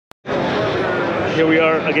Here we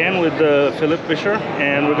are again with Philip Fisher,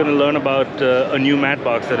 and we're going to learn about a new matte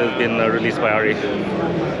box that has been released by Arri.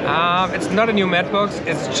 It's not a new matte box,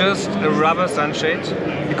 it's just a rubber sunshade,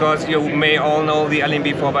 because you may all know the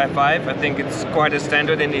LMB5. I think it's quite a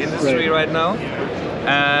standard in the industry right now.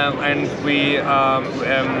 And we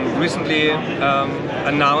recently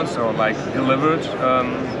announced or delivered,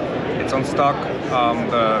 it's on stock,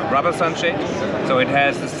 the rubber sunshade. So it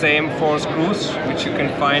has the same 4 screws which you can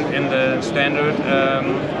find in the standard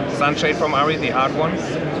sunshade from Arri, the hard one.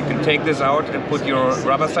 You can take this out and put your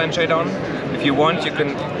rubber sunshade on. If you want, you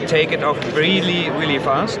can take it off really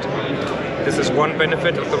fast. This is one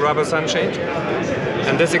benefit of the rubber sunshade.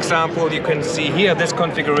 And this example you can see here, this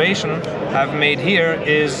configuration I've made here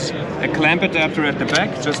is a clamp adapter at the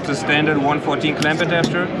back, just a standard 114 clamp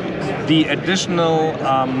adapter. The additional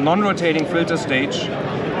non-rotating filter stage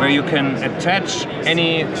where you can attach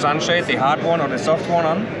any sunshade, the hard one or the soft one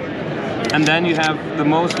on. And then you have the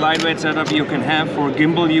most lightweight setup you can have for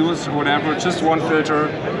gimbal use or whatever, just one filter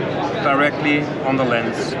directly on the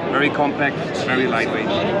lens. Very compact, very lightweight.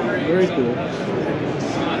 Very cool.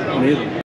 Amazing.